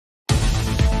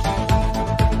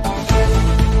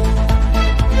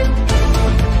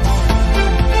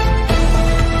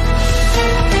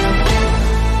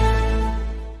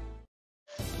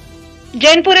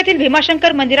जैनपूर येथील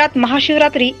भीमाशंकर मंदिरात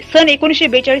महाशिवरात्री सन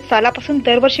 1942 सालापासून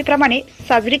दरवर्षीप्रमाणे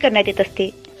साजरी करण्यात येत असते।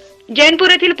 जैनपूर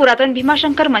येथील पुरातन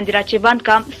भीमाशंकर मंदिराचे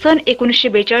बांधकाम सन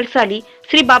 1942 साली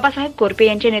श्री बाबासाहेब कोरपे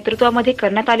यांच्या नेतृत्वामध्ये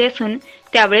करण्यात आले असून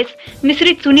त्यावेळेस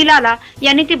मिश्री चुनीलाला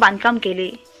यांनी ते बांधकाम केले।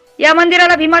 या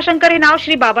मंदिराला भीमाशंकर हे नाव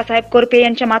श्री बाबासाहेब कोरपे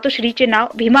यांच्या मातोश्रीचे नाव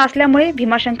भीमा असल्यामुळे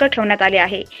भीमाशंकर ठेवण्यात आले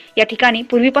आहे। या ठिकाणी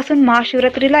पूर्वीपासून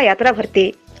महाशिवरात्रीला यात्रा भरते।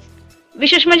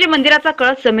 विशेष म्हणजे मंदिराचा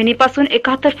कळस जमिनीपासून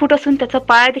 71 फूट असून त्याचा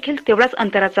पाया देखील तेवढाच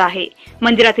अंतराचा आहे।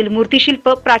 मंदिरातील मूर्तिशिल्प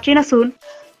प्राचीन असून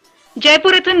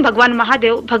जयपूर येथून भगवान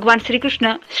महादेव, भगवान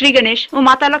श्रीकृष्ण, श्री गणेश व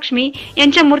माता लक्ष्मी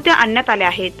यांच्या मूर्त्या आणण्यात आल्या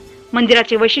आहेत।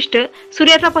 मंदिराचे वैशिष्ट्य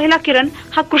सूर्याचा पहिला किरण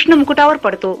हा कृष्ण मुकुटावर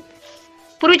पडतो।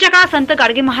 पूर्वीच्या काळात संत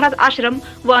गाडगे महाराज आश्रम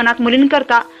व अनाथ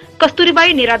मुलींकरता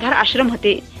कस्तुरीबाई निराधार आश्रम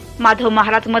होते। माधव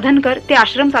महाराज मधनकर ते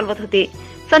आश्रम चालवत होते।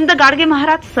 संत गाडगे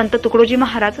महाराज, संत तुकडोजी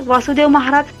महाराज, वासुदेव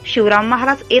महाराज, शिवराम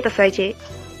महाराज येत असायचे।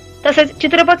 तसेच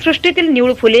चित्रपट सृष्टीतील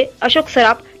निवळ फुले, अशोक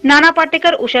सराफ, नाना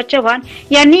पाटेकर, उषा चव्हाण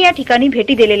यांनी या ठिकाणी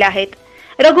भेटी दिलेल्या आहेत।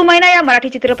 रघुमैना या मराठी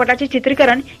चित्रपटाचे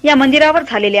चित्रीकरण या मंदिरावर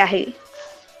झालेले आहे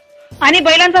आणि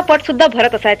बैलांचा पट सुद्धा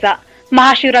भरत असायचा।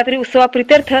 महाशिवरात्री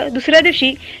उत्सवाप्रित्यर्थ दुसऱ्या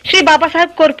दिवशी श्री बाबासाहेब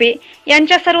कोरपे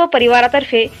यांच्या सर्व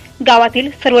परिवारातर्फे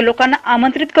गावातील सर्व लोकांना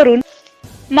आमंत्रित करून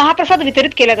महाप्रसाद वितरित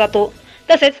केला जातो।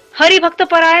 तसेच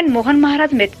हरिभक्तपरायण मोहन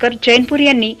महाराज मेतकर जैनपूर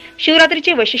यांनी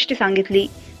शिवरात्रीची वैशिष्ट्ये सांगितली।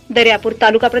 दर्यापूर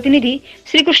तालुका प्रतिनिधी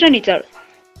श्रीकृष्ण निचळ।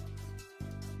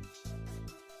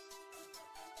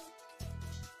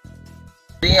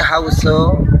 हा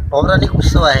उत्सव पौराणिक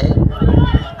उत्सव आहे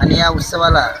आणि या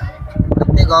उत्सवाला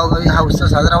प्रत्येक गावोगावी हा उत्सव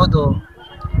साजरा होतो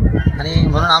आणि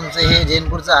म्हणून आमचं हे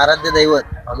जैनपूरचं आराध्य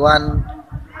दैवत भगवान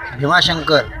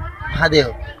भीमाशंकर महादेव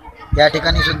या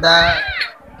ठिकाणी सुद्धा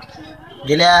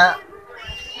गेल्या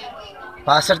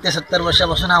 65 ते 70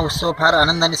 वर्षापासून हा उत्सव फार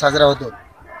आनंदाने साजरा होतो।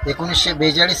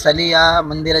 1942 साली या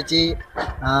मंदिराची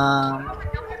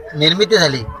निर्मिती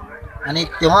झाली आणि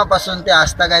तेव्हापासून ते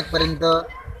आजतागायतपर्यंत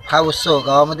हा उत्सव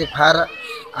गावामध्ये फार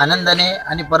आनंदाने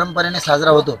आणि परंपरेने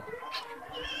साजरा होतो।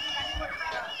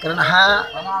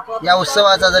 कारण या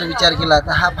उत्सवाचा जर विचार केला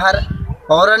तर हा फार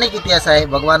पौराणिक इतिहास आहे।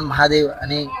 भगवान महादेव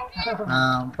आणि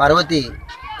पार्वती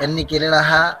यांनी केलेला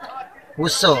हा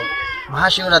उत्सव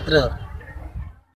महाशिवरात्र